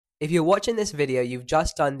If you're watching this video, you've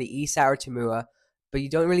just done the ESAT or TMUA, but you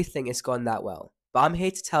don't really think it's gone that well. But I'm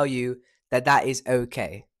here to tell you that that is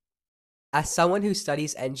okay. As someone who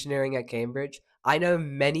studies engineering at Cambridge, I know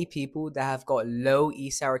many people that have got low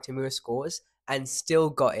ESAT or TMUA scores and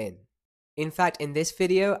still got in. In fact, in this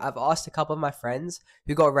video, I've asked a couple of my friends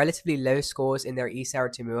who got relatively low scores in their ESAT or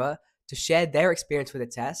TMUA to share their experience with the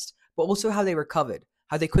test, but also how they recovered,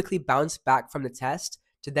 how they quickly bounced back from the test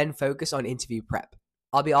to then focus on interview prep.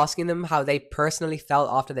 I'll be asking them how they personally felt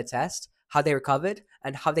after the test, how they recovered,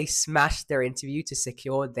 and how they smashed their interview to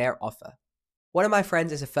secure their offer. One of my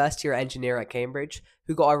friends is a first-year engineer at Cambridge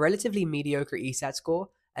who got a relatively mediocre ESAT score,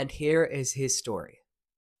 and here is his story.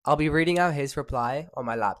 I'll be reading out his reply on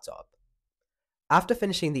my laptop. After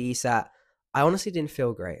finishing the ESAT, I honestly didn't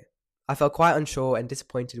feel great. I felt quite unsure and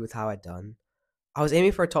disappointed with how I'd done. I was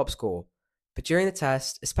aiming for a top score, but during the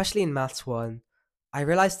test, especially in Maths 1, I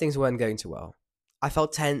realized things weren't going too well. I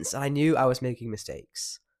felt tense and I knew I was making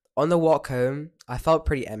mistakes. On the walk home, I felt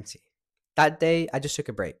pretty empty. That day, I just took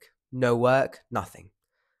a break. No work, nothing.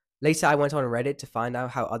 Later, I went on Reddit to find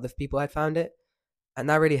out how other people had found it, and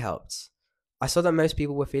that really helped. I saw that most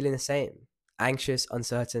people were feeling the same, anxious,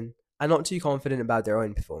 uncertain, and not too confident about their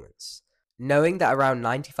own performance. Knowing that around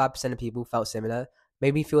 95% of people felt similar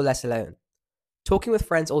made me feel less alone. Talking with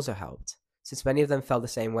friends also helped, since many of them felt the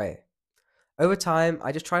same way. Over time,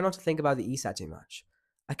 I just tried not to think about the ESAT too much.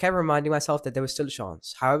 I kept reminding myself that there was still a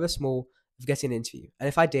chance, however small, of getting an interview, and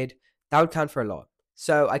if I did, that would count for a lot.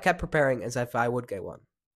 So I kept preparing as if I would get one.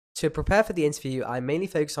 To prepare for the interview, I mainly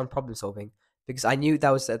focused on problem solving because I knew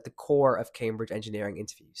that was at the core of Cambridge engineering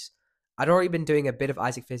interviews. I'd already been doing a bit of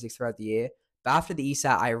Isaac Physics throughout the year, but after the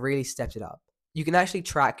ESAT, I really stepped it up. You can actually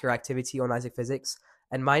track your activity on Isaac Physics,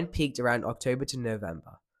 and mine peaked around October to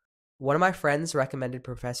November. One of my friends recommended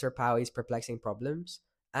Professor Powey's perplexing problems,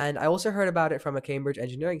 and I also heard about it from a Cambridge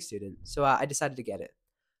engineering student, so I decided to get it.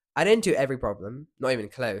 I didn't do every problem, not even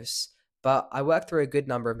close, but I worked through a good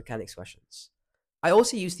number of mechanics questions. I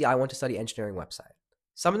also used the I Want to Study Engineering website.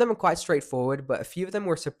 Some of them were quite straightforward, but a few of them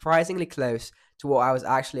were surprisingly close to what I was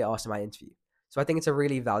actually asked in my interview, so I think it's a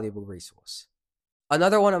really valuable resource.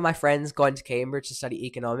 Another one of my friends got into Cambridge to study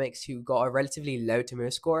economics who got a relatively low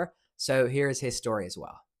TMUA score, so here's his story as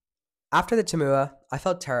well. After the TMUA, I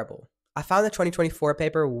felt terrible. I found the 2024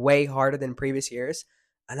 paper way harder than previous years,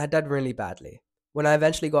 and I'd done really badly. When I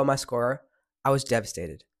eventually got my score, I was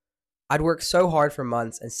devastated. I'd worked so hard for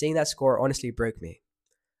months, and seeing that score honestly broke me.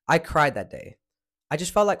 I cried that day. I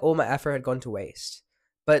just felt like all my effort had gone to waste.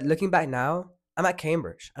 But looking back now, I'm at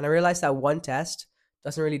Cambridge, and I realized that one test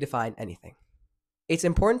doesn't really define anything. It's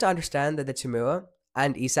important to understand that the TMUA,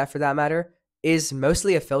 and ESAT for that matter, is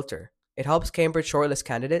mostly a filter. It helps Cambridge shortlist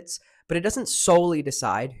candidates, but it doesn't solely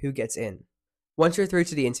decide who gets in. Once you're through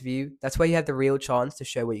to the interview, that's where you have the real chance to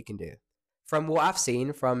show what you can do. From what I've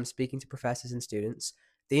seen from speaking to professors and students,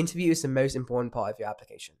 the interview is the most important part of your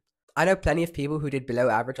application. I know plenty of people who did below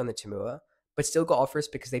average on the TMUA, but still got offers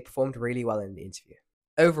because they performed really well in the interview.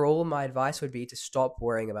 Overall, my advice would be to stop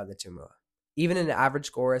worrying about the TMUA. Even an average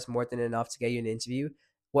score is more than enough to get you an interview.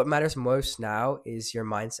 What matters most now is your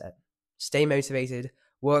mindset. Stay motivated,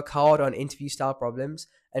 work hard on interview-style problems,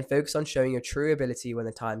 and focus on showing your true ability when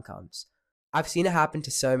the time comes. I've seen it happen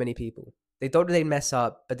to so many people. They thought they'd mess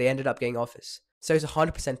up, but they ended up getting offers. So it's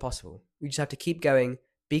 100% possible. You just have to keep going,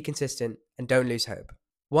 be consistent, and don't lose hope.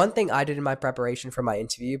 One thing I did in my preparation for my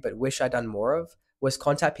interview, but wish I'd done more of, was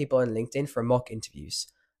contact people on LinkedIn for mock interviews.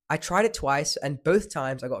 I tried it twice, and both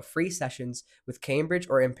times I got free sessions with Cambridge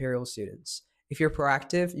or Imperial students. If you're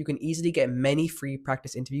proactive, you can easily get many free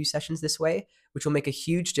practice interview sessions this way, which will make a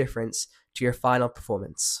huge difference to your final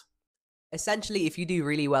performance. Essentially, if you do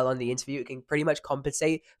really well on the interview, it can pretty much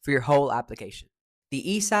compensate for your whole application. The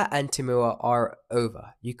ESAT and TMUA are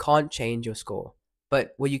over. You can't change your score.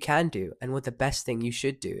 But what you can do, and what the best thing you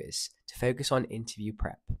should do, is to focus on interview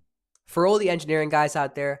prep. For all the engineering guys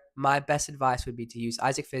out there, my best advice would be to use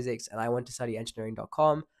Isaac Physics and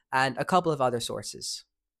iwanttostudyengineering.com and a couple of other sources.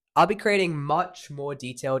 I'll be creating much more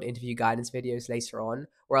detailed interview guidance videos later on,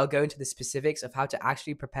 where I'll go into the specifics of how to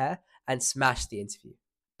actually prepare and smash the interview.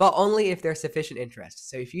 But only if there's sufficient interest.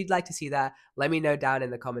 So if you'd like to see that, let me know down in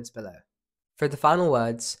the comments below. For the final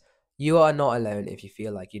words, you are not alone if you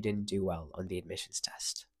feel like you didn't do well on the admissions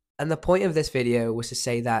test. And the point of this video was to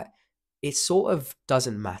say that it sort of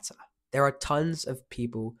doesn't matter. There are tons of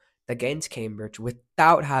people that get into Cambridge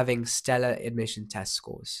without having stellar admission test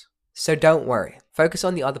scores. So don't worry, focus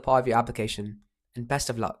on the other part of your application, and best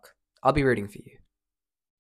of luck. I'll be rooting for you.